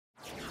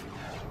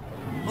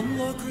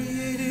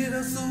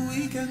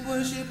can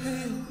worship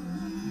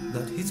Him,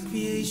 not His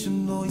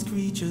creation nor His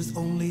creatures,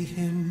 only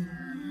Him.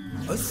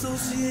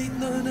 Associate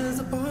none as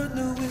a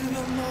partner with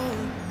your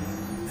Lord.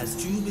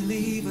 As true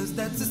believers,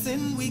 that's a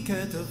sin we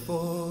can't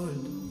afford.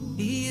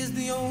 He is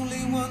the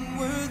only one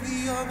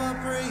worthy of our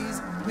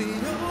praise. We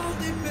all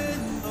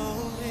depend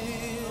on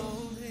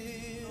Him.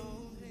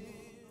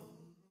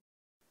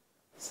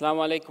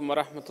 Assalamu alaikum wa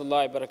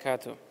rahmatullahi wa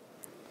barakatuh.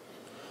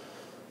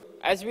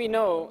 As we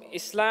know,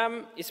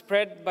 Islam is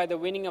spread by the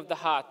winning of the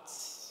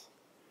hearts.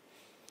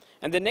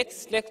 And the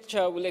next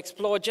lecture will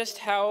explore just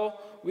how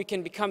we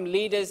can become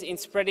leaders in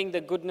spreading the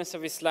goodness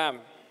of Islam.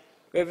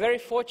 We're very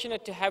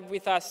fortunate to have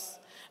with us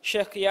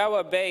Sheikh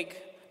Yawar Baig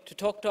to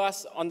talk to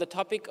us on the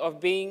topic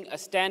of being a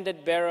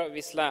standard bearer of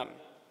Islam.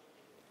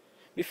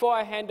 Before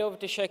I hand over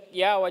to Sheikh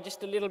Yawar,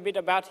 just a little bit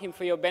about him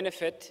for your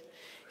benefit.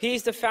 He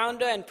is the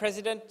founder and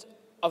president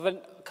of a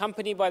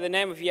company by the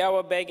name of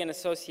Yawar Baig and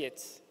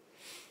Associates.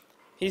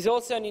 He's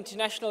also an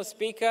international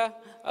speaker,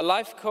 a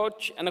life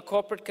coach, and a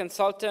corporate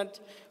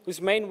consultant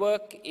whose main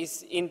work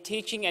is in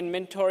teaching and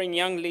mentoring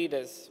young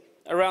leaders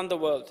around the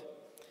world.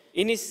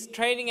 In his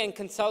training and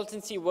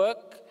consultancy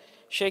work,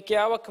 Sheikh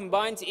Yawar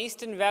combines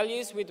Eastern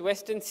values with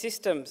Western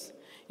systems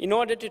in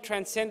order to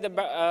transcend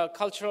the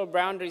cultural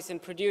boundaries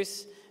and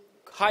produce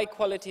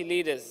high-quality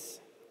leaders,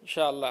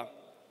 inshallah.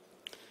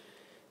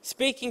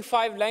 Speaking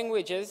 5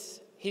 languages,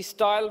 his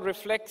style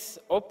reflects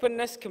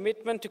openness,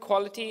 commitment to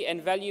quality,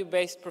 and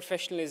value-based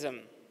professionalism.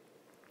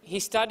 He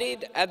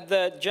studied at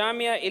the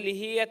Jamia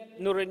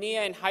Ilahiyat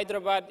Nuraniya in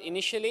Hyderabad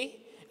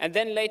initially, and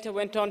then later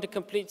went on to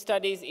complete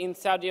studies in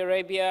Saudi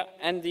Arabia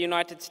and the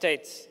United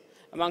States,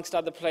 amongst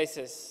other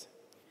places.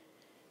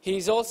 He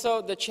is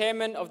also the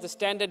chairman of the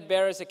Standard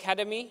Bearers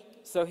Academy,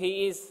 so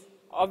he is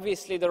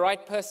obviously the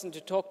right person to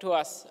talk to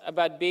us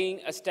about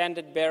being a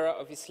standard bearer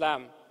of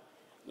Islam.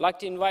 I'd like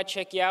to invite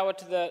Sheikh Yawar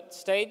to the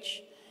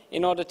stage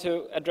in order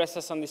to address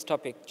us on this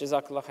topic.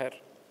 Jazakallah khair.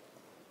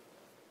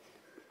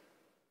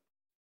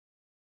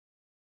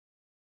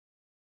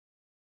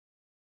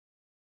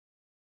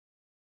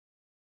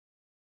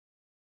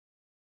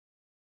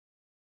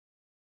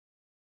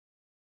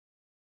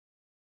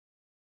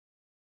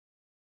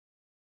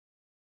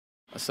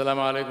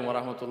 Assalamu alaikum wa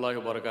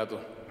rahmatullahi wa barakatuh.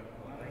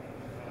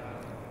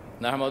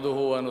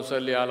 Nahmaduhu wa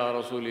nusalli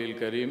ala rasulihil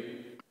kareem.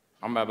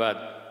 Amma ba'd.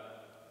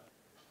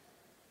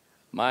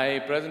 My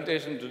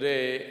presentation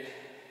today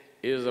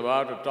is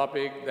about a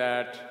topic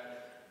that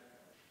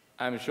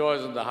I'm sure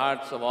is in the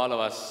hearts of all of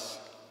us.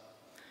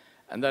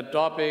 And that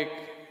topic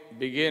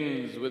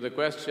begins with the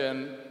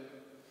question,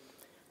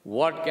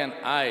 what can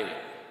I,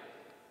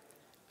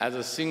 as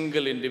a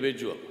single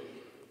individual,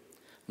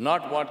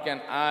 not what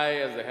can I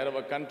as the head of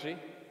a country,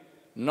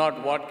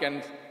 not what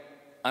can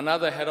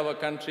another head of a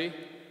country,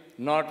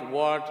 not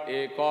what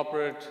a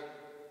corporate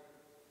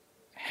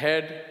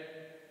head,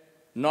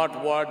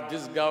 not what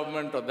this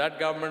government or that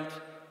government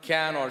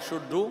can or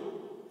should do,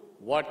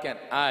 what can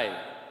I,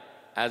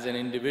 as an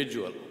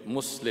individual,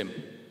 Muslim,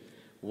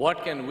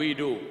 what can we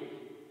do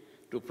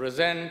to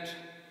present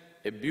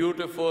a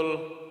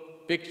beautiful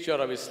picture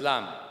of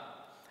Islam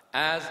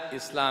as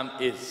Islam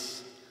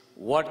is?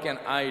 What can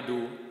I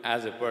do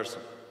as a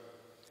person?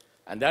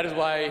 And that is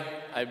why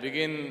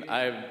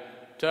I've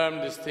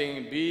termed this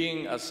thing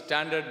being a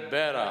standard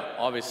bearer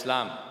of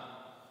Islam.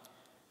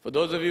 For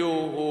those of you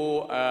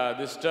who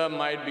this term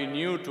might be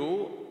new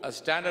to, a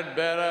standard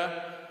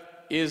bearer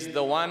is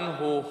the one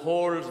who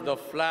holds the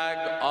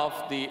flag of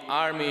the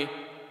army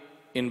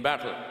in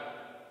battle.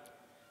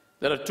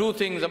 There are 2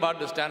 things about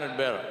the standard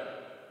bearer.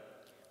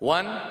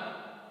 One,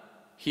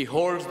 he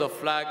holds the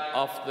flag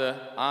of the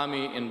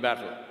army in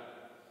battle.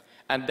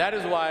 And that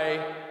is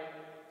why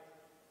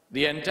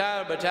the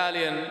entire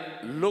battalion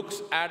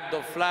looks at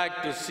the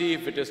flag to see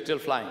if it is still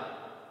flying.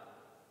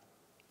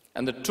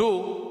 And the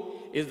 2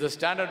 is the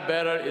standard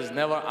bearer is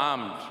never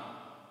armed.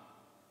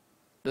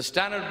 The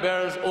standard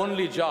bearer's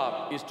only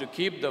job is to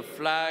keep the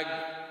flag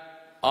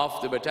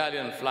of the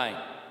battalion flying.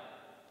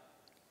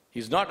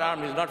 He's not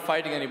armed, he's not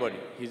fighting anybody.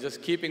 He's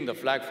just keeping the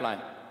flag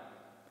flying.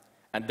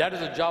 And that is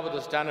the job of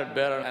the standard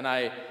bearer. And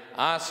I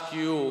ask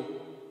you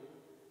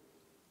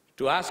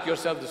to ask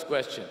yourself this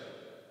question.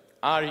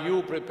 Are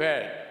you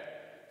prepared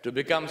to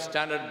become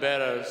standard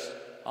bearers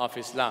of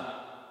Islam?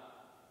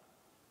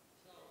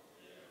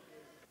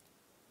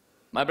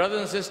 My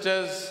brothers and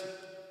sisters,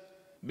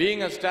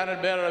 being a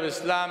standard bearer of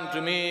Islam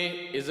to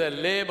me is a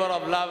labor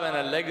of love and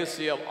a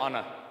legacy of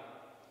honor.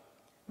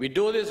 We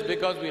do this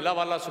because we love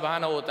Allah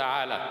subhanahu wa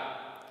ta'ala.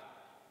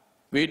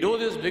 We do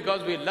this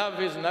because we love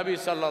His Nabi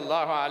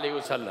sallallahu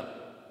alayhi wasallam.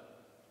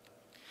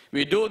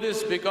 We do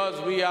this because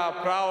we are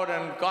proud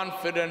and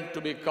confident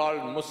to be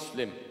called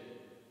Muslim.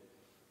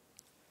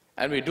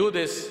 And we do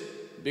this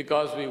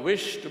because we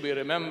wish to be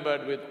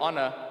remembered with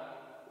honor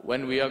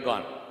when we are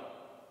gone.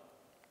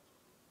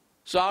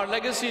 So our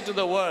legacy to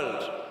the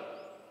world,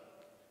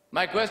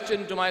 my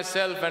question to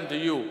myself and to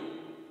you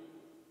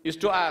is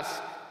to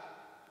ask,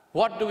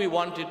 what do we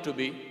want it to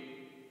be?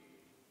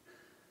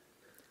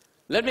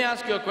 Let me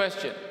ask you a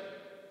question.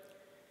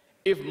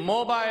 If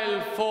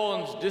mobile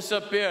phones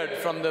disappeared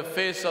from the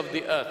face of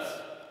the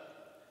earth,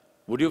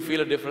 would you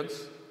feel a difference?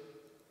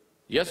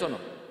 Yes or no?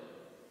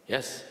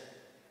 Yes.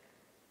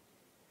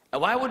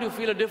 And why would you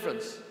feel a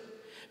difference?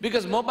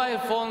 Because mobile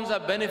phones are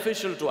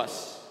beneficial to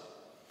us.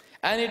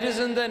 And it is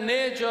in the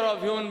nature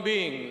of human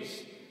beings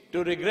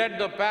to regret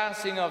the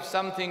passing of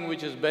something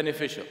which is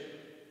beneficial.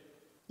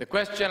 The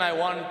question I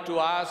want to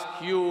ask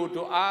you,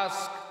 to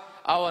ask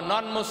our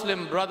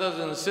non-Muslim brothers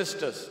and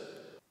sisters,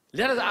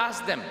 let us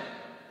ask them,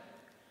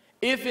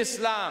 if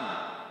Islam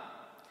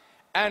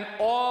and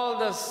all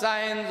the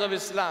signs of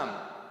Islam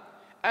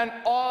and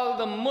all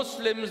the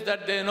Muslims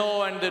that they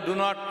know and they do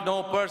not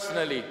know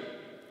personally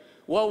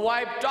were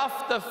wiped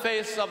off the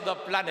face of the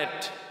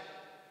planet,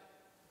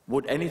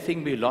 would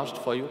anything be lost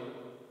for you?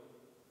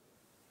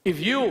 If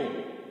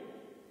you,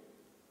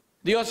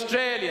 the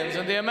Australians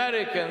and the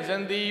Americans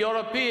and the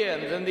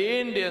Europeans and the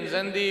Indians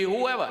and the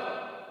whoever,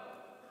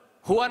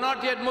 who are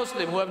not yet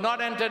Muslim, who have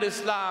not entered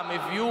Islam,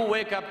 if you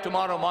wake up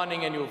tomorrow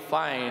morning and you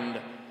find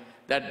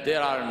that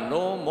there are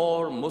no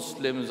more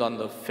Muslims on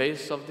the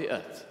face of the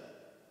earth,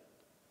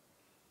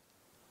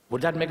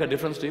 would that make a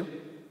difference to you?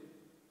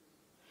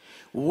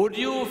 Would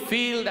you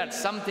feel that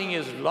something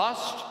is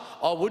lost,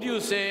 or would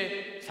you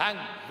say, thank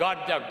God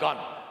they're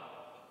gone?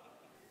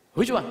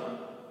 Which one?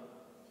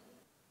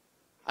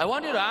 I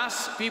want you to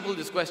ask people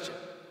this question.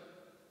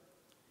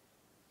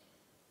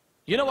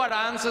 You know what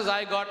answers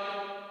I got?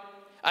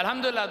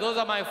 Alhamdulillah, those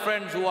are my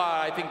friends who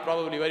are, I think,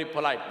 probably very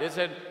polite. They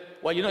said,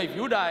 well, you know, if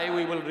you die,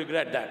 we will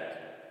regret that.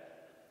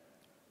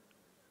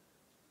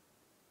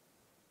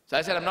 So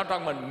I said, I'm not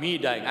talking about me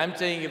dying. I'm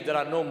saying if there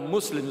are no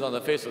Muslims on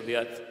the face of the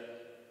earth.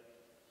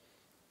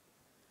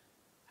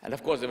 And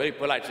of course, they're very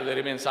polite, so they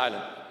remain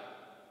silent.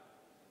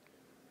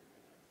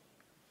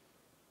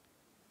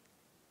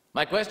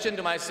 My question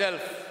to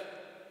myself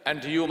and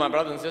to you, my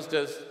brothers and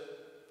sisters,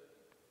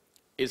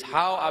 is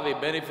how are we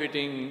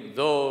benefiting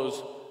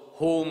those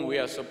whom we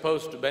are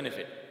supposed to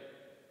benefit?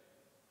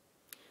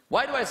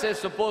 Why do I say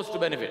supposed to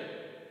benefit?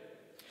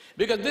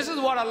 Because this is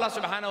what Allah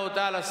subhanahu wa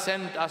ta'ala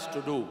sent us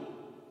to do.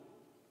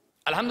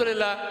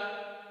 Alhamdulillah,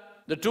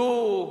 the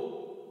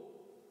two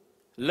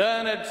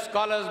learned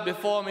scholars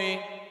before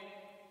me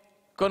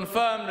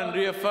confirmed and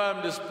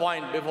reaffirmed this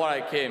point before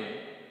I came.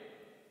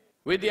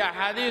 With the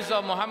ahadith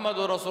of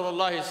Muhammadur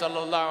Rasulullah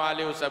sallallahu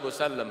alayhi wa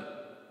sallam,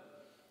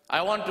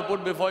 I want to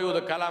put before you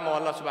the kalam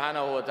of Allah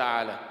subhanahu wa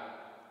ta'ala,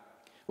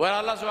 where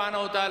Allah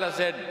subhanahu wa ta'ala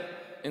said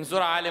in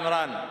Surah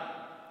Al-Imran,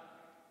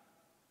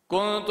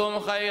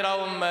 Kuntum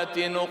khayra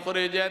ummatin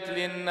ukhrijat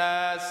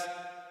linnas.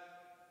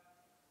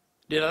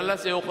 Did Allah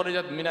say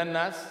ukhrijat minan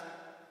nas?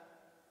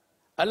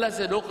 Allah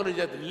said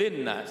ukhrijat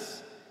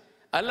linnas.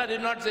 Allah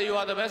did not say you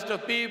are the best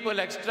of people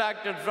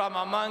extracted from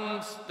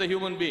amongst the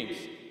human beings.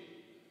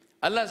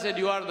 Allah said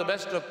you are the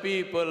best of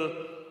people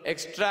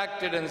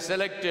extracted and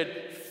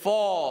selected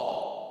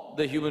for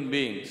the human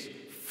beings,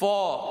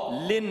 for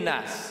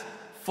linnas,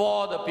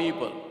 for the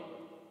people.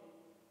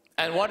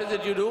 And what is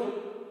it you do?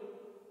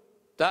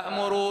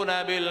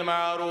 تَأْمُرُونَ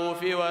بِالْمَعْرُوفِ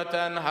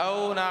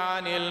وَتَنْهَوْنَ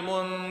عَنِ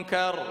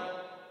الْمُنْكَرِ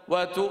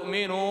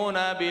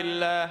وَتُؤْمِنُونَ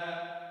بِاللَّهِ.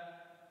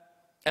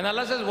 And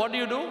Allah says, what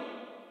do?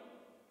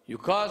 You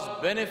cause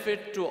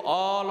benefit to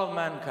all of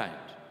mankind.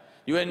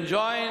 You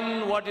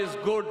enjoin what is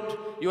good,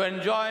 you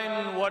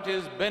enjoin what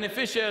is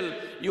beneficial,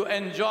 you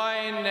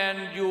enjoin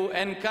and you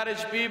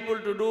encourage people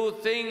to do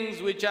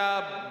things which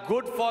are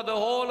good for the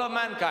whole of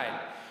mankind.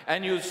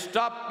 And you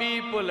stop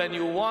people and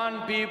you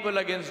warn people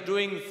against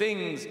doing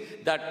things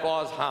that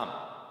cause harm.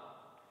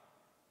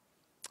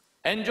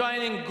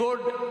 Enjoining good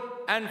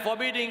and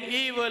forbidding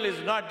evil is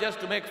not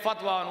just to make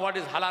fatwa on what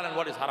is halal and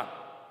what is haram.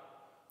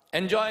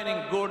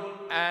 Enjoining good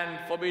and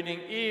forbidding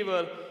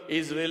evil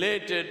is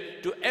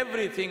related to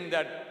everything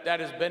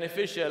that is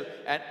beneficial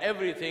and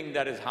everything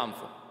that is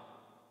harmful.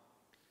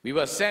 We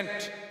were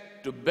sent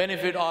to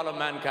benefit all of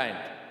mankind.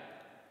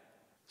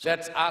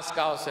 Let's ask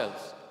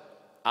ourselves,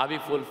 are we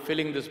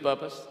fulfilling this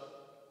purpose?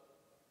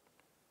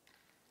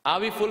 Are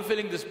we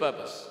fulfilling this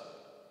purpose?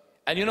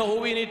 And you know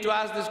who we need to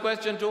ask this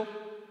question to?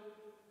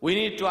 We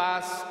need to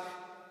ask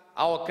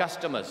our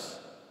customers.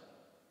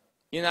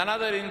 In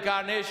another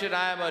incarnation,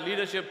 I am a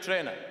leadership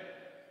trainer.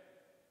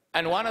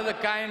 And one of the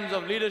kinds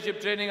of leadership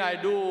training I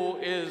do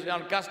is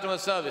on customer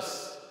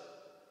service.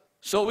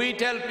 So we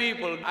tell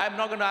people, I'm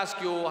not going to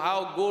ask you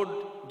how good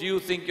do you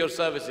think your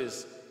service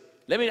is.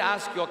 Let me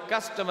ask your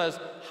customers,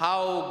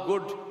 how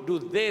good do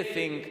they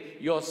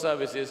think your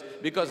service is?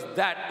 Because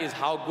that is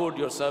how good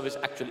your service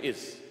actually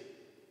is.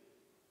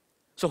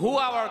 So who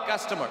are our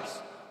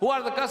customers? Who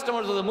are the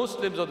customers of the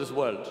Muslims of this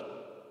world?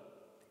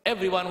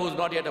 Everyone who is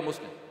not yet a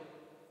Muslim.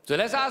 So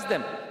let's ask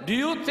them, do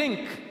you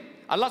think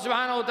Allah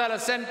subhanahu wa ta'ala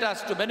sent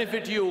us to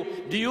benefit you?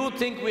 Do you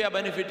think we are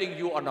benefiting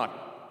you or not?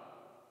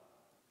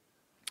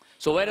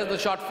 So where is the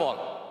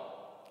shortfall?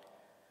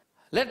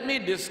 Let me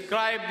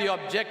describe the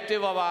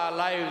objective of our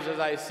lives as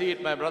I see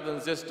it, my brothers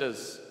and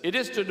sisters. It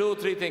is to do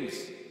three things.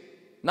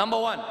 Number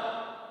one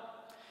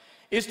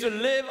is to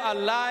live a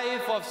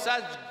life of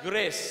such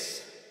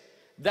grace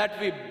that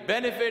we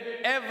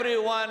benefit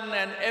everyone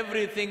and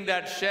everything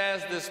that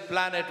shares this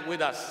planet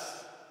with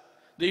us.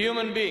 The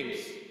human beings,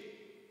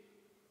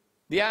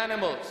 the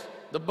animals,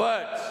 the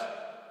birds,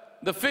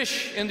 the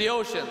fish in the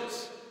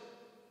oceans,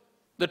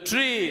 the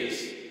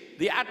trees,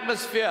 the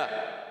atmosphere,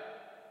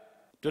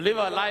 to live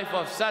a life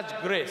of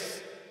such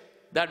grace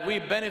that we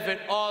benefit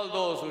all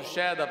those who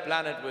share the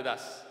planet with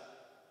us.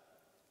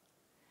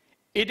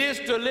 It is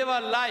to live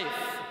a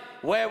life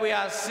where we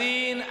are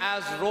seen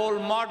as role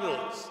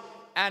models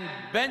and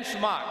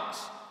benchmarks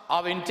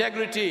of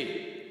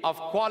integrity, of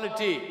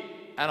quality,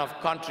 and of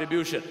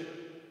contribution.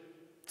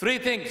 Three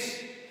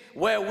things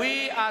where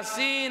we are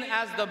seen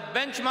as the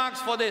benchmarks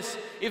for this.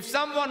 If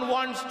someone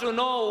wants to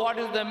know what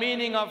is the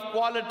meaning of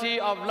quality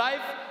of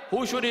life,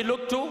 who should he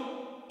look to?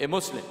 A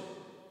Muslim.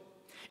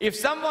 If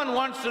someone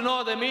wants to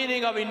know the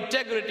meaning of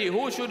integrity,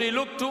 who should he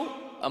look to?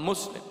 A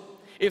Muslim.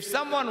 If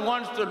someone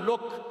wants to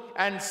look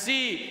and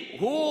see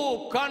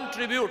who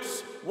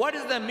contributes, what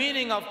is the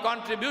meaning of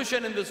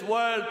contribution in this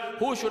world,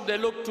 who should they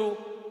look to?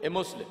 A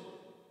Muslim.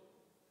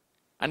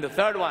 And the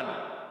third one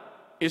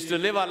is to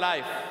live a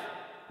life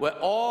where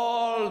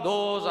all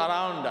those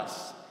around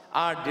us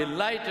are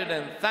delighted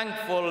and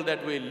thankful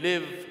that we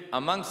live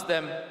amongst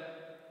them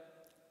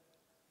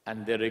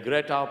and they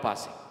regret our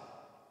passing.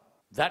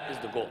 That is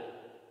the goal.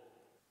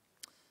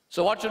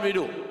 So what should we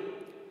do?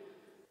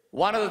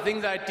 One of the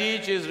things I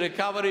teach is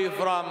recovery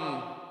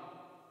from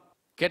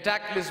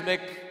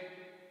cataclysmic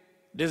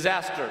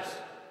disasters.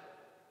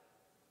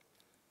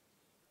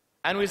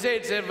 And we say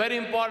it's very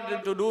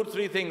important to do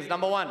three things.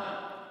 Number one,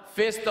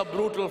 face the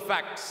brutal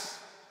facts.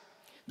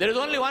 There is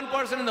only one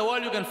person in the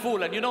world you can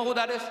fool, and you know who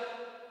that is?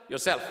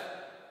 Yourself.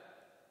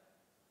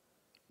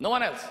 No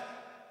one else.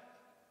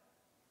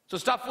 So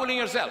stop fooling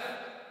yourself.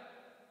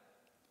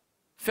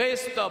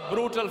 Face the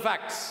brutal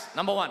facts,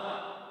 number one.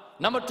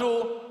 Number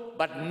two,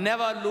 but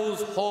never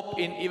lose hope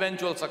in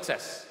eventual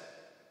success.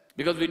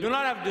 Because we do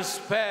not have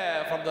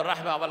despair from the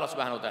rahmah of Allah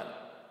subhanahu wa ta'ala.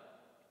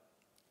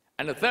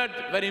 And the third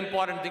very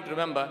important thing to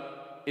remember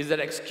is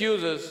that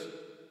excuses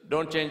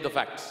don't change the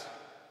facts.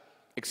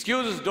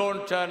 Excuses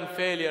don't turn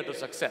failure to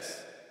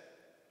success.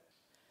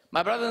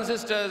 My brothers and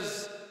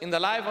sisters, in the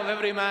life of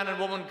every man and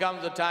woman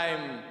comes a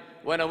time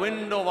when a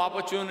window of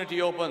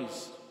opportunity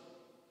opens.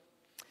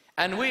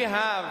 And we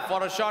have,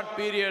 for a short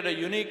period, a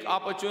unique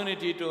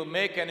opportunity to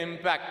make an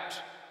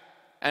impact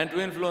and to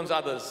influence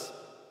others.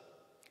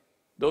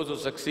 Those who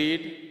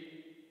succeed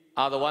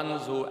are the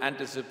ones who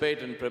anticipate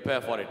and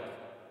prepare for it,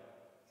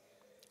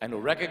 and who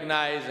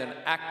recognize and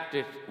act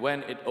it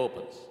when it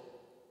opens.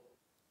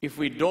 If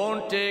we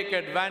don't take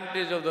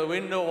advantage of the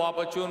window of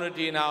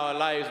opportunity in our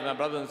lives, my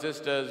brothers and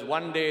sisters,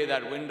 one day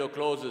that window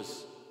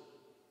closes.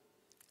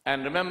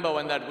 And remember,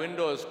 when that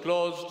window is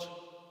closed,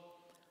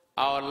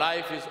 our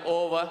life is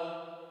over,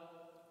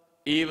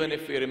 even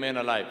if we remain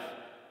alive.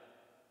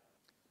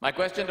 My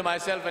question to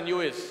myself and you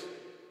is,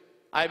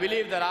 I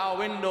believe that our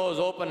window is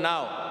open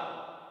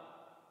now.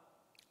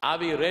 Are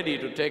we ready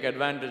to take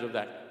advantage of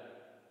that?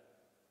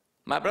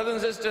 My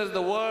brothers and sisters,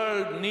 the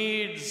world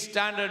needs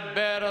standard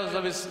bearers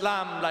of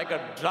Islam like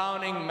a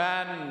drowning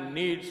man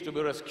needs to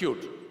be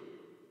rescued.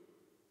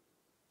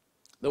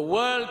 The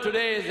world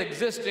today is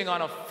existing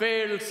on a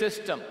failed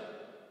system.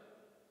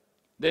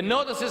 They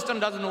know the system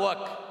doesn't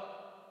work.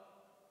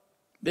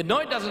 They know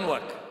it doesn't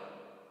work.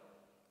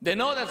 They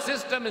know that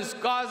system is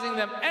causing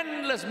them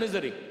endless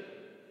misery.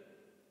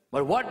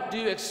 But what do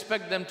you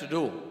expect them to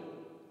do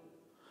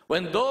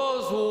when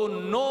those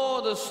who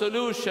know the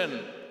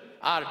solution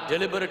are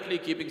deliberately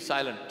keeping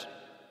silent?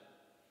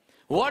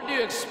 What do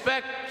you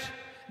expect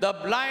the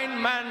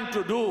blind man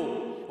to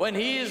do when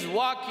he is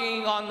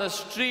walking on the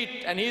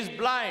street and he's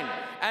blind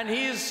and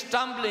he's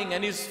stumbling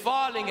and he's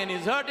falling and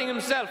he's hurting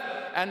himself,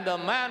 and the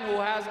man who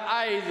has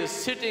eyes is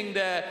sitting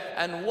there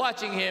and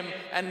watching him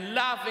and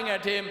laughing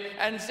at him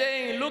and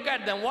saying, look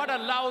at them, what a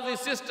lousy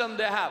system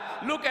they have.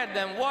 Look at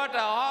them, what a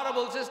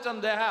horrible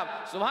system they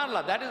have.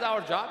 SubhanAllah, that is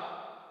our job.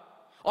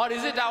 Or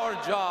is it our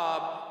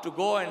job to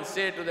go and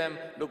say to them,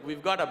 look,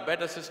 we've got a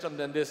better system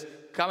than this,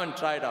 come and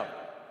try it out?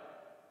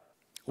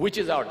 Which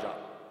is our job?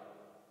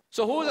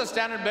 So who's a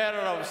standard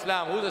bearer of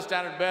Islam? Who's a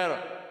standard bearer?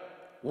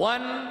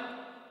 One,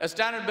 a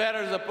standard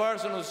bearer is a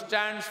person who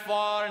stands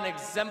for and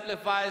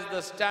exemplifies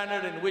the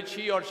standard in which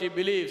he or she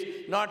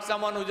believes, not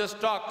someone who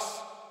just talks.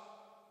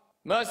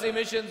 Mercy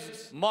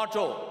Mission's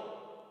motto,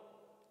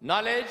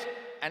 knowledge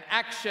and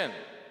action.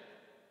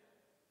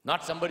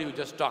 Not somebody who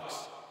just talks,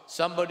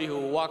 somebody who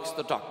walks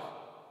the talk.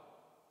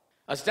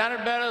 A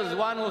standard bearer is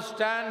one who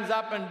stands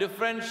up and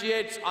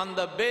differentiates on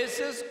the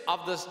basis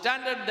of the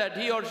standard that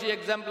he or she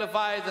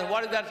exemplifies. And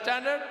what is that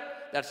standard?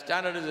 That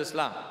standard is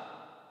Islam.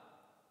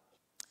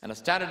 And a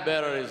standard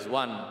bearer is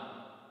one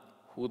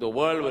who the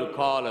world will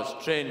call a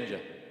stranger.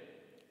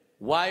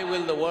 Why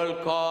will the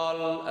world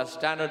call a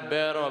standard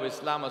bearer of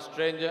Islam a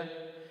stranger?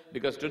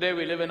 Because today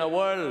we live in a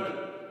world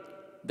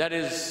that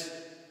is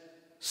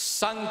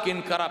sunk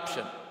in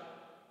corruption.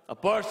 A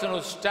person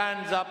who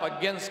stands up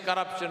against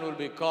corruption will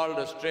be called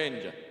a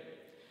stranger.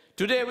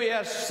 Today we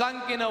are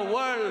sunk in a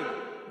world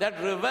that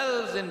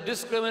revels in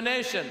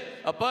discrimination.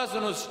 A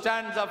person who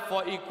stands up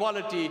for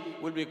equality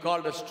will be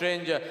called a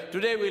stranger.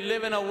 Today we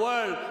live in a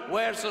world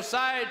where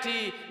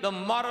society, the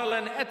moral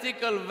and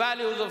ethical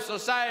values of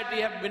society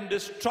have been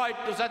destroyed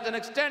to such an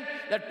extent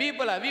that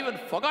people have even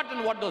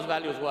forgotten what those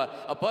values were.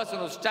 A person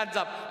who stands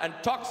up and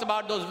talks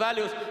about those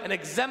values and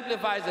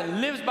exemplifies and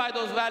lives by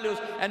those values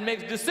and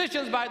makes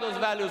decisions by those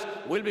values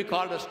will be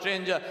called a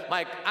stranger.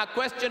 My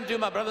question to you,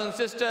 my brothers and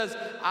sisters,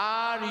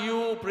 are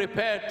you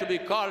prepared to be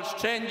called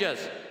strangers?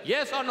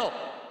 Yes or no?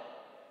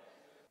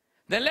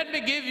 Then let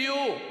me give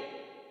you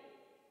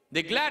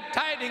the glad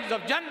tidings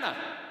of Jannah.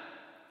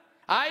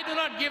 I do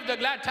not give the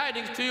glad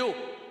tidings to you.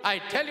 I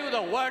tell you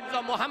the words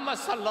of Muhammad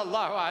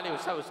sallallahu alaihi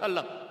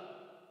wasallam,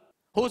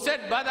 who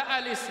said, "Bada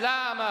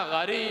al-Islam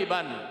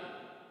ghariban,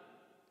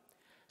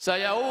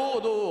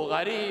 sayaudu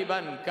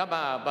ghariban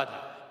kama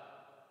bada,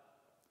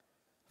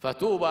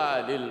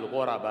 fatuba lil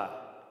ghuraba."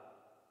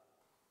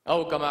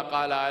 Aw kama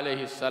qala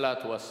alayhi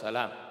salatu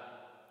wassalam.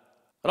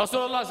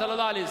 Rasulullah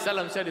sallallahu alayhi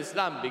wasallam said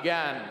Islam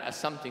began as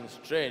something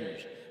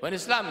strange. When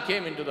Islam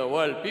came into the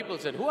world, people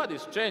said, who are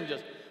these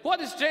strangers? Who are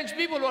these strange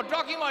people who are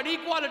talking about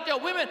equality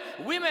of women?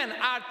 Women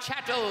are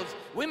chattels.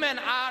 Women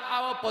are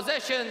our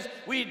possessions.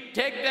 We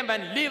take them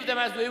and leave them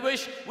as we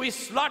wish. We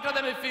slaughter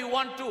them if we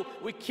want to.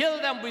 We kill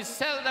them, we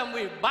sell them,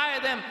 we buy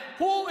them.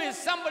 Who is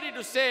somebody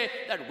to say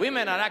that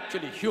women are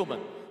actually human?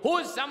 Who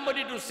is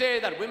somebody to say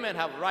that women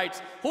have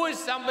rights? Who is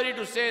somebody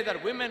to say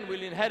that women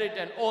will inherit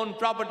and own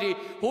property?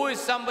 Who is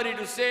somebody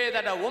to say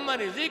that a woman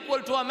is equal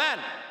to a man?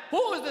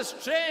 Who is this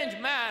strange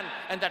man?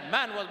 And that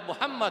man was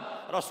Muhammad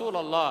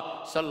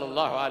Rasulullah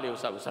sallallahu alaihi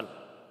wasallam.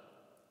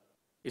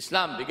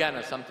 Islam began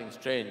as something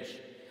strange.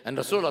 And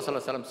Rasulullah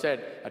sallallahu alaihi wasallam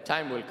said, a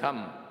time will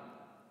come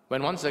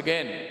when once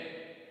again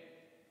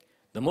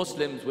the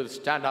Muslims will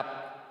stand up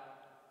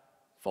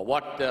for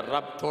what their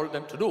Rabb told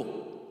them to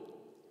do.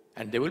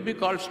 And they will be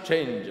called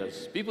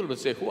strangers. People will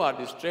say, who are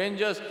these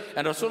strangers?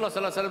 And Rasulullah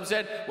sallallahu alaihi wasallam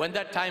said, when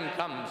that time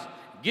comes,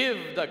 give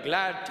the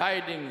glad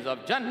tidings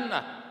of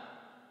Jannah,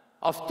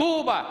 of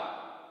Tuba,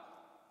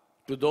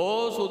 to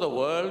those who the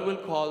world will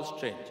call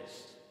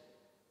strangers.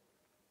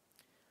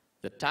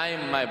 The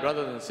time, my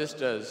brothers and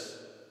sisters,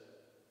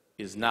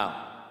 is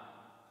now.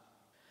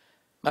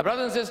 My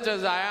brothers and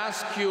sisters, I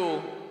ask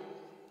you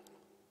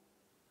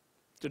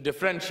to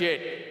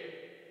differentiate.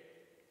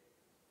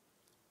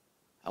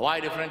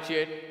 Why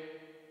differentiate?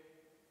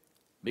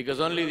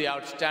 Because only the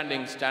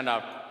outstanding stand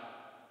out.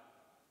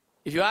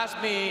 If you ask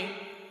me,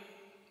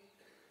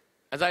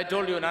 as I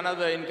told you in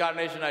another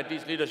incarnation, I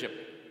teach leadership.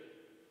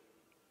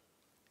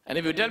 And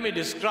if you tell me,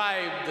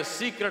 describe the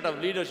secret of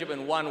leadership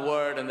in one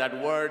word, and that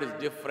word is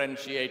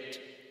differentiate.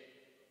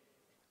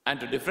 And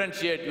to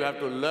differentiate, you have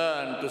to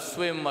learn to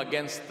swim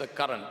against the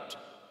current.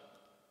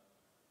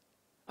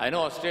 I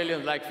know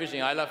Australians like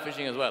fishing. I love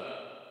fishing as well.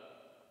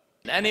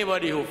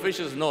 Anybody who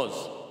fishes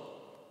knows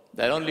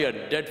that only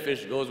a dead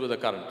fish goes with the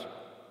current.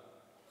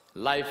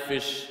 Live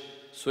fish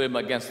swim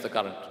against the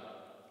current.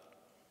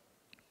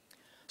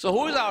 So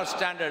who is our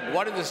standard?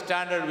 What is the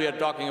standard we are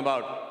talking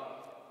about?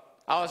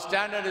 Our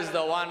standard is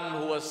the one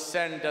who was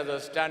sent as a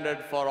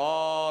standard for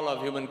all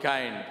of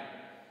humankind,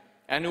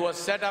 and who was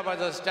set up as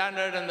a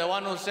standard, and the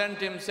one who sent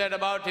him said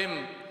about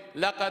him,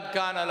 لَقَدْ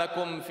كَانَ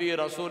لَكُمْ فِي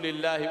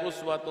رَسُولِ اللَّهِ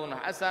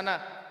أُسْوَةٌ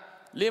حَسَنَةٌ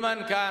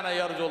لِمَنْ كَانَ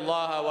يَرْجُو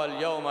اللَّهَ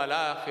وَالْيَوْمَ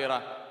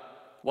الْآخِرَةَ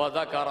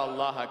وَذَكَرَ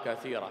اللَّهَ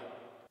كَثِيرًا.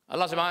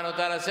 Allah subhanahu wa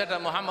ta'ala said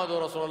that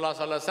Muhammadur Rasulullah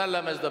sallallahu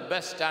alaihi wasallam is the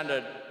best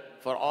standard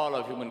for all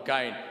of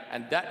humankind.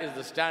 And that is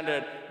the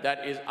standard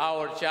that is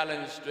our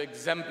challenge to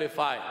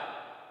exemplify.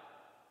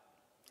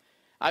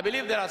 I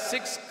believe there are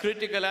 6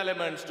 critical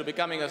elements to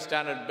becoming a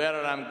standard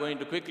bearer. I'm going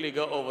to quickly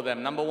go over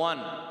them. Number 1,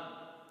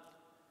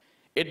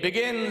 it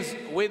begins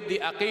with the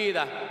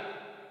aqeedah.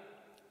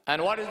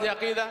 And what is the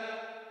aqeedah?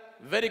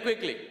 Very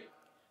quickly.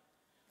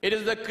 It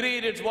is the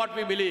creed, it's what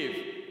we believe.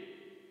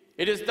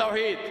 It is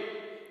tawheed,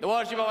 the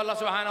worship of Allah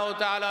subhanahu wa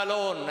ta'ala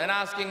alone, and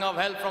asking of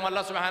help from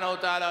Allah subhanahu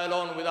wa ta'ala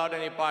alone without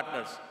any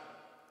partners.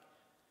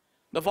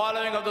 The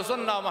following of the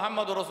sunnah of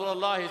Muhammadur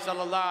Rasulullah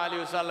sallallahu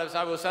alayhi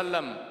wa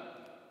sallam,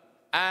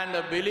 and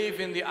a belief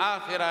in the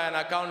akhirah and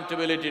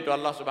accountability to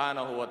Allah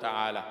subhanahu wa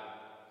ta'ala.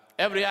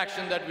 Every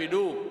action that we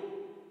do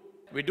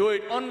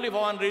it only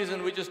for one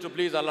reason, which is to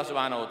please Allah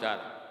subhanahu wa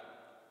ta'ala.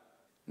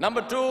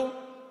 Number 2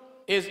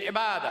 is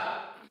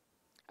ibadah.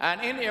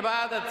 And in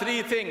ibadah,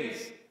 3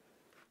 things.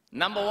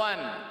 Number 1,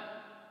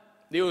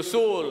 the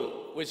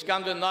usul, which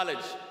comes with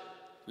knowledge.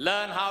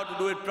 Learn how to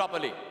do it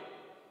properly.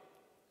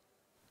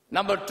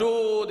 Number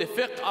 2, the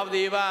fiqh of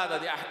the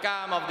ibadah, the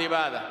ahkam of the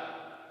ibadah.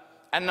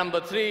 And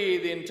number 3,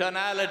 the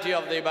internality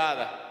of the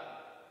ibadah.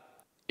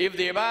 If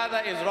the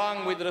ibadah is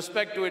wrong with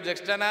respect to its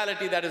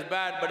externality, that is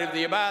bad. But if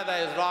the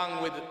ibadah is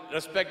wrong with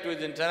respect to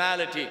its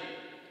internality,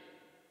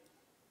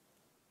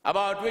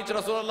 about which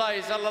Rasulullah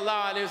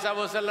sallallahu alayhi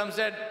wa sallam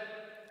said,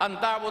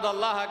 أَن تَعْبُدَ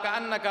اللَّهَ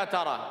كَأَنَّكَ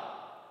تَرَى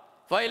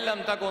فَإِن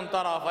لَمْ تَكُنْ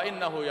تَرَى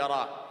فَإِنَّهُ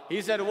يَرَى.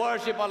 He said,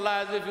 worship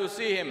Allah as if you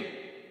see Him.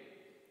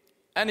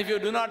 And if you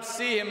do not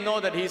see Him, know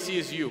that He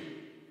sees you.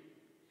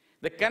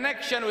 The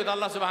connection with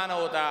Allah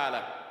subhanahu wa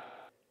ta'ala.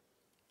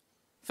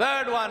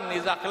 Third one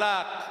is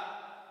akhlaq.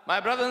 My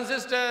brothers and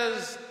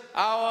sisters,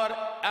 our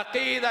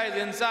aqeedah is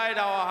inside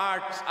our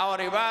hearts. Our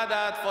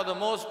ibadat, for the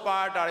most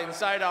part, are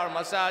inside our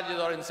masajid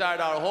or inside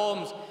our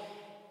homes.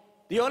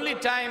 The only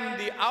time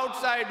the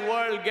outside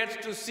world gets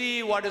to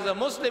see what is a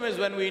Muslim is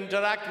when we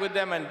interact with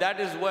them, and that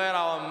is where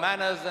our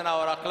manners and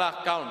our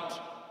akhlaq count.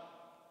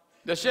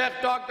 The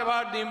Shaykh talked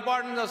about the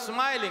importance of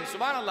smiling.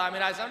 Subhanallah, I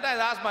mean, I sometimes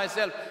ask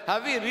myself,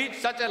 have we reached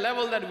such a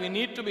level that we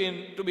need to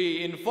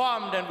be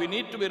informed and we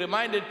need to be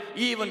reminded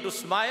even to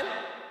smile?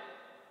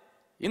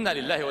 Inna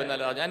lillahi wa inna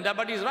ilaihi raji'un.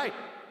 But he's right.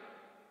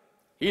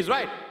 He's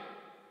right.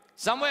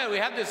 Somewhere we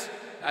have this,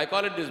 I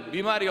call it this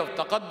bimari of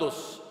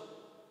taqaddus.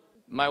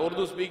 My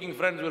Urdu speaking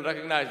friends will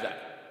recognize that.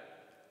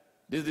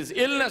 This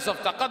illness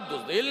of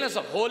taqaddus, the illness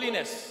of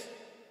holiness.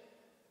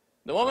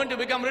 The moment you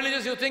become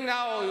religious, you think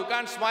now you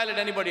can't smile at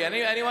anybody.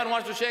 Anyone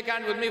wants to shake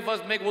hands with me,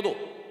 first make wudu.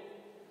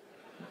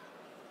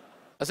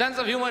 A sense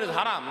of humor is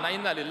haram.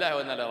 Inna lillahi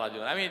wa inna ilaihi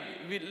raji'un. I mean,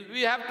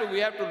 we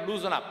have to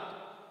loosen up.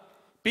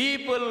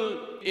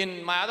 People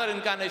in my other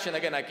incarnation,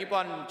 again, I keep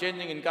on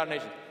changing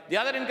incarnation. The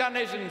other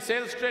incarnation, in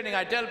sales training,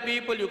 I tell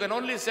people you can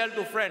only sell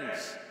to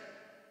friends.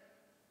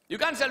 You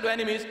can't sell to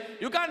enemies.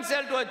 You can't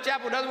sell to a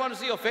chap who doesn't want to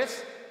see your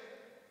face.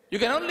 You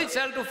can only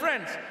sell to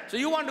friends. So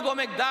you want to go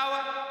make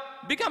dawah,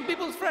 become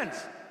people's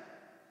friends.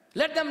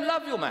 Let them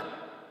love you, man.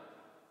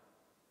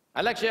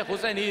 I like Shaykh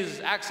Hussain, his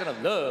accent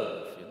of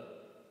love. You know.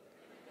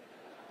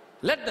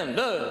 Let them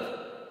love.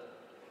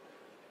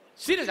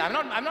 Seriously,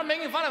 I'm not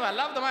making fun of him. I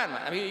love the man.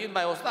 I mean, he's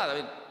my ustad. I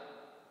mean,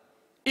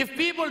 if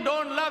people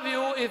don't love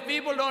you, if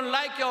people don't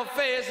like your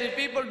face, if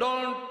people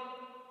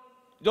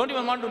don't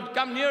even want to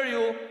come near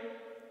you,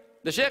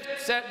 the Sheikh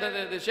said,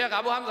 the Sheikh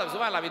Abu Hamza,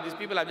 subhanAllah, I mean, these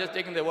people, I'm just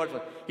taking their word for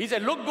it. He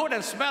said, look good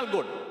and smell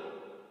good.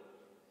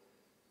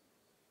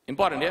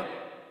 Important, yeah?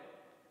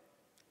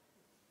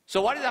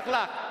 So what is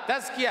akhlaq?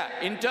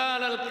 Tazkiyah,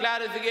 internal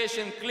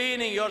clarification,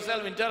 cleaning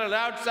yourself, internal and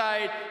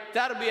outside,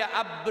 tarbiyah,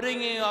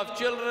 upbringing of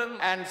children,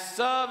 and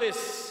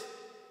service.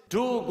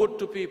 Do good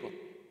to people.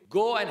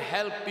 Go and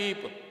help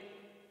people.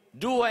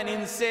 Do an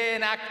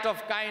insane act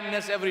of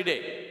kindness every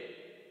day.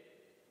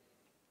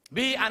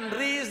 Be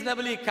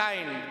unreasonably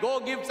kind. Go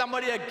give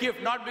somebody a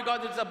gift, not because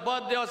it's a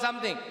birthday or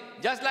something.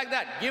 Just like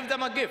that, give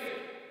them a gift.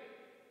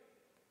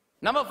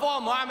 Number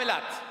 4,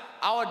 mu'amilat.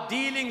 Our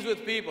dealings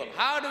with people.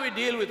 How do we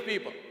deal with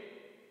people?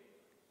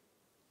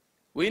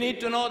 We need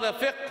to know the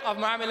fiqh of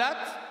mu'amilat,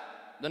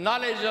 the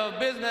knowledge of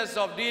business,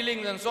 of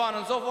dealings, and so on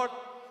and so forth.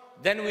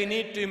 Then we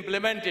need to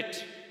implement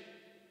it.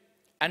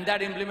 And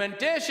that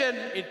implementation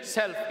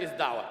itself is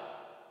da'wah.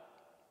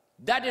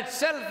 That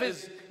itself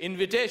is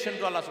invitation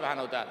to Allah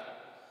subhanahu wa ta'ala.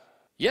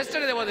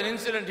 Yesterday there was an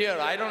incident here.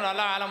 I don't know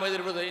Allah whether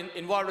it was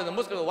involved with a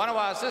Muslim. One of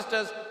our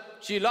sisters,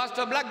 she lost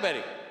her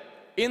BlackBerry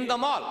in the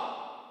mall.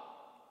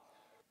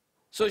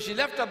 So she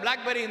left her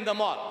BlackBerry in the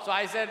mall. So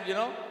I said, you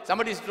know,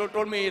 somebody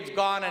told me it's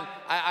gone and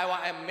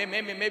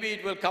maybe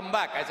it will come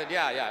back. I said,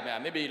 yeah,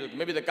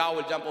 maybe the cow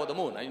will jump over the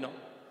moon, you know.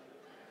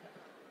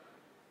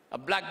 A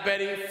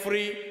BlackBerry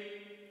free.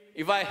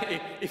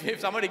 If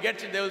somebody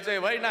gets it, they will say,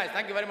 very nice,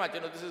 thank you very much. You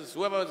know, this is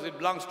whoever it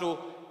belongs to.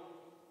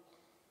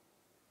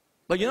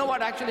 But you know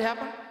what actually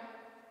happened?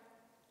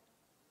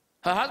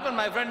 Her husband,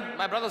 my friend,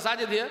 my brother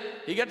Sajid here,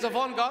 he gets a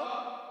phone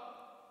call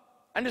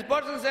and this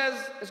person says,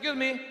 excuse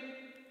me,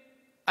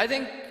 I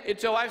think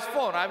it's your wife's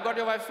phone. I've got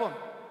your wife's phone.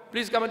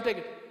 Please come and take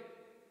it.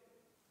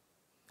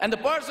 And the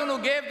person who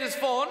gave this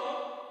phone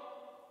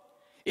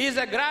is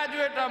a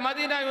graduate of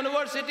Medina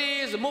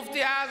University, is Mufti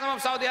Azam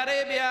of Saudi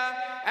Arabia,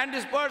 and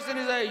this person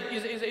is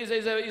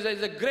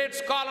a great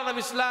scholar of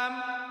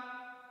Islam.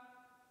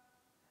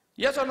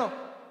 Yes or no?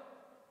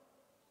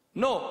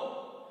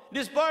 No.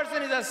 This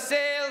person is a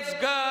sales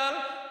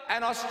girl,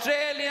 an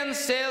Australian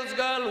sales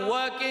girl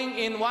working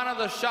in one of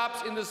the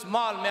shops in this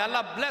mall. May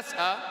Allah bless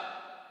her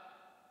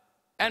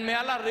and may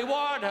Allah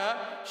reward her.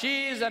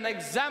 She is an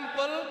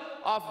example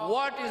of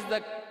what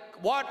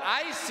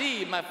I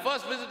see, my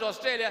first visit to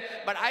Australia,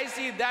 but I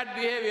see that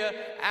behavior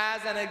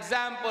as an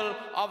example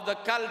of the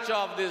culture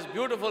of this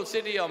beautiful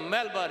city of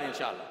Melbourne,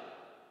 inshallah.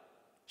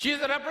 She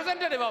is a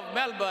representative of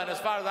Melbourne as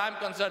far as I'm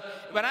concerned.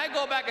 When I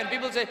go back and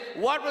people say,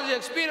 what was your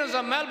experience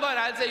of Melbourne?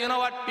 I'll say, you know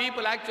what,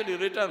 people actually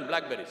return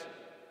BlackBerries.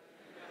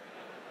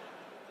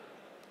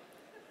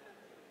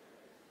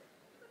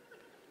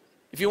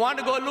 If you want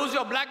to go lose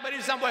your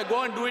BlackBerry somewhere,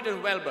 go and do it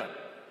in Melbourne.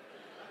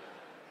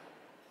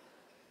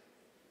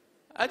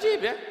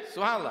 Ajib, yeah?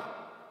 Subhanallah.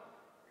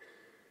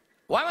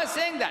 Why am I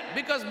saying that?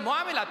 Because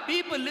mu'amala,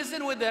 people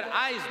listen with their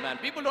eyes, man.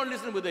 People don't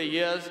listen with their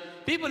ears.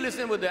 People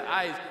listen with their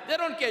eyes. They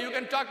don't care. You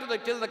can talk to them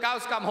till the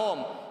cows come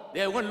home.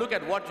 They won't look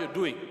at what you're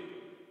doing.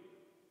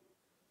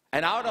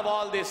 And out of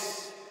all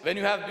this, when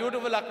you have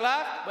beautiful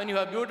akhlaq, when you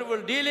have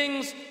beautiful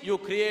dealings, you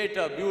create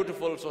a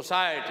beautiful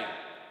society.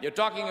 You're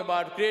talking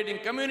about creating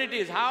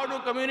communities. How do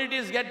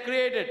communities get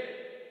created?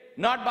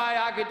 Not by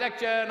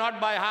architecture,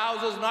 not by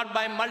houses, not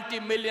by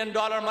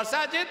multi-million-dollar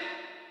masajid.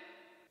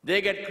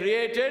 They get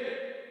created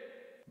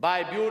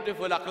by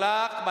beautiful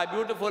akhlaq, by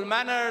beautiful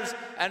manners,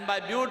 and by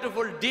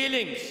beautiful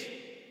dealings.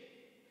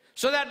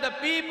 so that the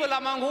people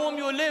among whom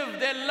you live,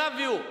 they love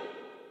you.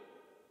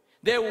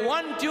 They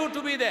want you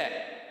to be there.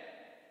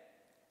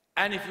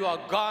 And if you are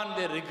gone,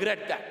 they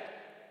regret that.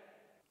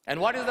 And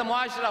what is the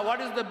muashara?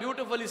 What is the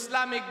beautiful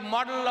Islamic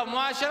model of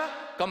muashara?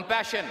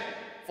 Compassion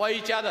for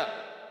each other,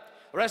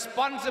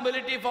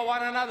 responsibility for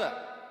one another,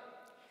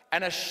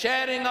 and a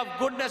sharing of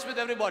goodness with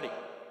everybody.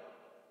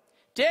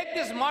 Take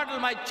this model,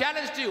 my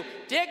challenge to you,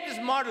 take this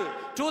model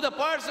to the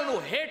person who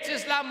hates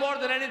Islam more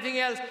than anything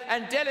else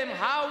and tell him,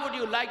 how would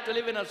you like to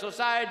live in a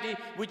society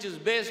which is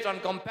based on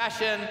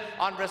compassion,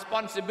 on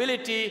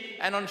responsibility,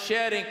 and on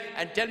sharing,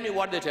 and tell me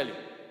what they tell you.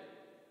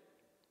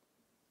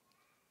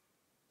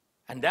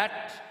 And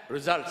that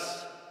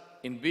results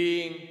in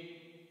being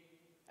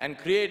and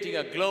creating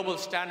a global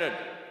standard,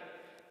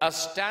 a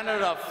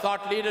standard of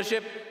thought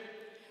leadership,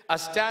 a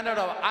standard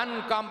of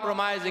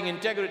uncompromising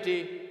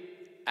integrity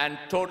and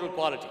total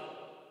quality.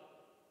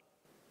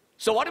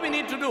 So what do we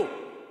need to do?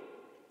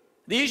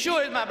 The issue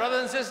is, my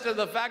brothers and sisters,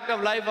 the fact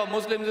of life of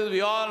Muslims is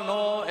we all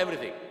know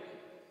everything.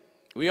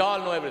 We all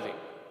know everything.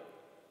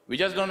 We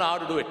just don't know how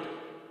to do it.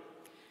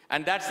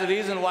 And that's the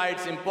reason why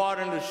it's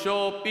important to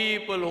show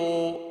people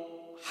who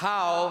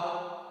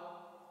how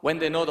when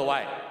they know the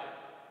why.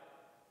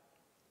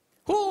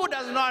 Who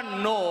does not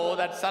know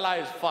that Salah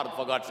is fard,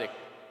 for God's sake?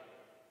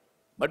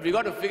 But we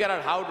got to figure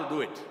out how to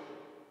do it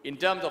in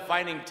terms of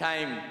finding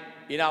time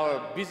in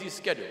our busy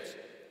schedules.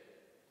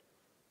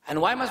 And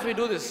why must we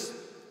do this?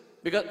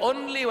 Because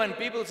only when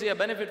people see a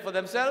benefit for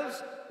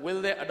themselves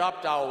will they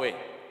adopt our way.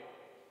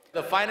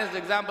 The finest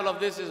example of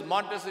this is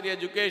Montessori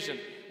education.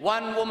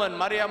 One woman,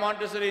 Maria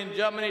Montessori in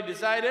Germany,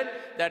 decided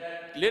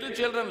that little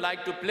children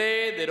like to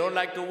play, they don't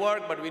like to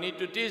work, but we need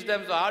to teach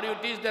them. So how do you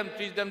teach them?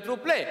 Teach them through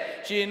play.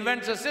 She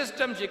invents a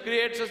system, she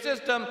creates a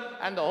system,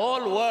 and the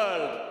whole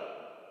world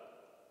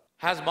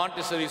has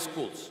Montessori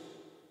schools.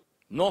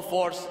 No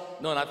force,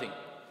 no nothing.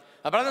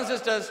 My brothers and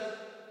sisters,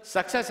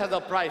 success has a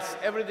price.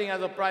 Everything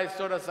has a price,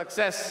 so does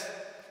success.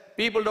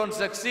 People don't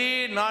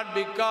succeed not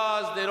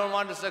because they don't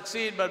want to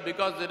succeed, but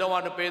because they don't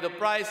want to pay the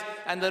price.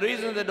 And the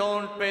reason they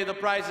don't pay the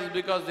price is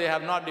because they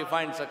have not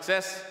defined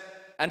success.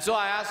 And so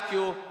I ask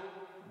you,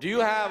 do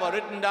you have a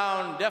written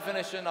down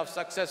definition of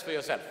success for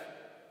yourself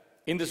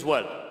in this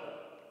world?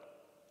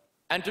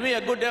 And to me,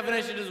 a good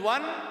definition is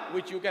one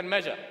which you can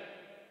measure.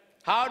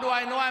 How do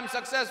I know I'm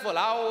successful?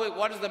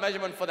 What is the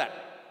measurement for that?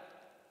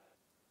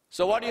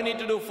 So what do you need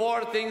to do?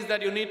 4 things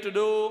that you need to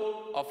do,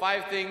 or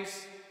 5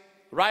 things.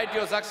 Write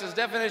your success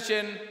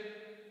definition.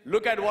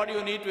 Look at what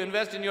you need to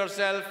invest in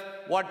yourself.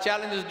 What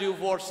challenges do you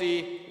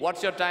foresee?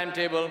 What's your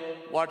timetable?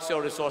 What's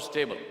your resource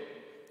table?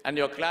 And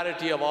your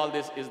clarity of all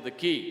this is the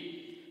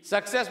key.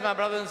 Success, my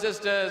brothers and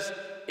sisters,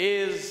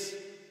 is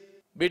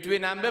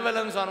between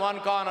ambivalence on one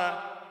corner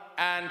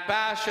and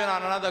passion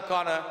on another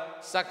corner.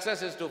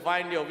 Success is to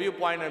find your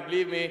viewpoint, and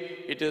believe me,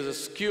 it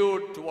is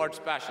skewed towards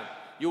passion.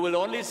 You will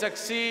only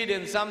succeed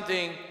in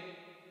something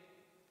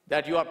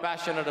that you are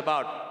passionate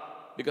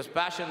about, because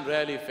passion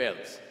rarely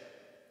fails.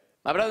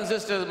 My brothers and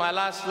sisters, my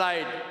last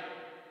slide.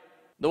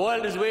 The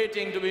world is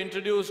waiting to be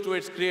introduced to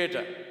its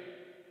creator.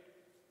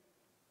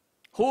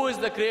 Who is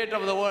the creator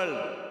of the world?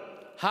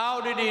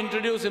 How did he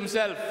introduce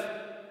himself?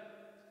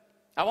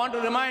 I want to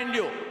remind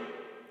you,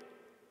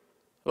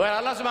 where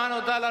Allah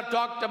subhanahu wa ta'ala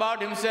talked about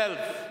himself,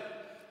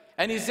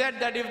 and he said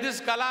that if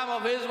this kalam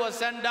of his was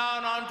sent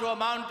down onto a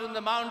mountain,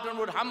 the mountain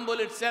would humble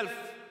itself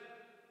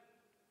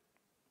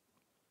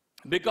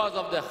because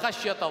of the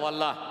khashyat of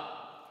Allah.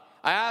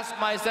 I ask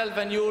myself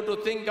and you to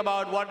think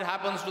about what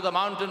happens to the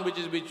mountain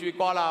which we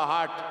call our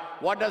heart.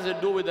 What does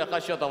it do with the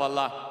khashyat of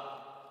Allah?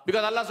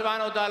 Because Allah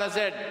subhanahu wa ta'ala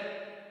said,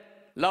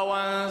 لو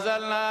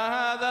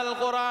أنزلنا هذا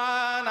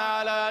القرآن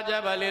على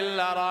جبل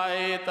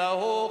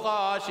لرأيته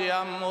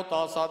خاشعا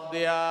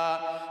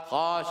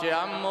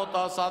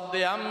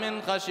متصدعا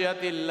من خشية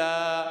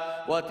الله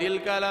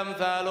وتلك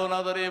الأمثال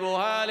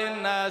نضربها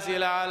للناس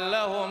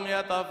لعلهم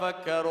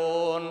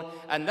يتفكرون.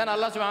 And then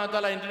Allah subhanahu wa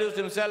ta'ala introduced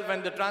himself,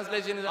 and the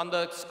translation is on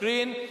the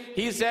screen.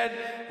 He said,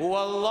 هو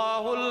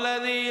الله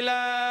الذي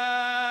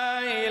لا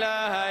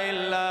إله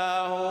إلا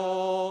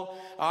هو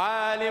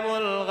عالم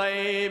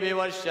الغيب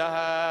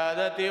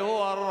والشهادة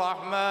هو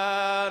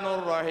الرحمن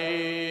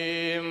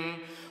الرحيم.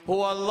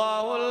 هو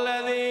الله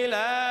الذي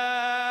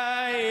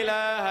لا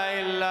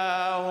إله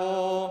إلا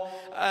هو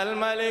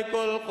الملك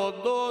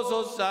القدوس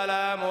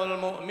السلام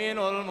المؤمن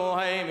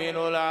المهيمن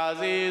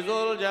العزيز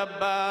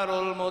الجبار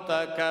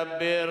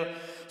المتكبر.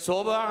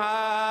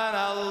 سبحان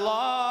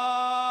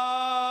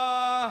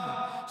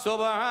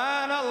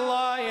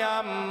الله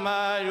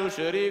عما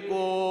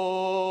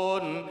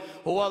يشركون.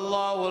 هو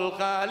الله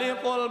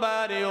الخالق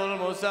البارئ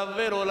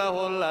المصور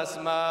له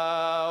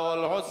الأسماء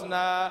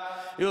الحسنى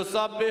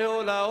يسبح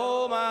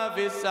له ما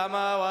في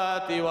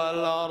السماوات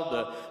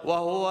والأرض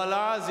وهو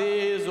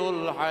العزيز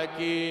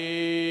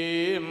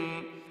الحكيم.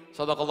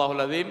 صدق الله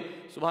العظيم.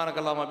 سبحانك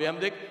اللهم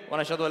بحمدك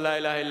ونشهد أن لا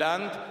إله إلا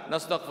أنت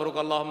نستغفرك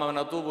اللهم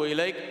ونتوب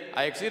إليك.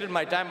 I exceeded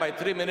my time by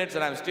 3 minutes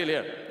and I'm still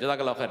here.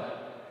 Jazakallah khair.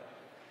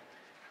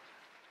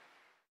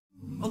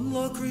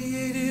 Allah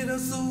created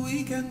us so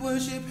we can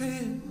worship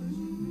Him.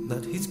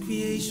 that his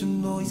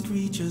creation or his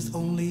creatures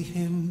only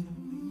him.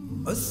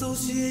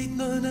 Associate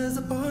none as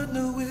a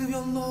partner with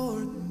your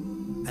Lord.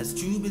 As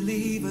true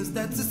believers,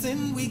 that's a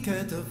sin we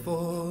can't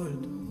afford.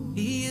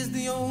 He is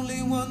the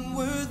only one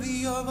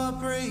worthy of our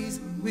praise.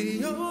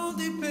 We all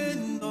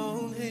depend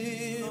on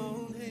him.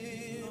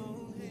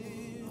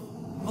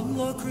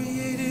 Allah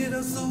created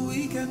us so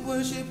we can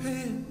worship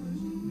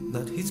him.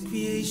 Not his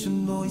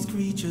creation or his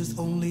creatures,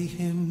 only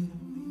him.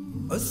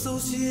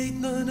 Associate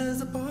none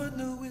as a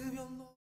partner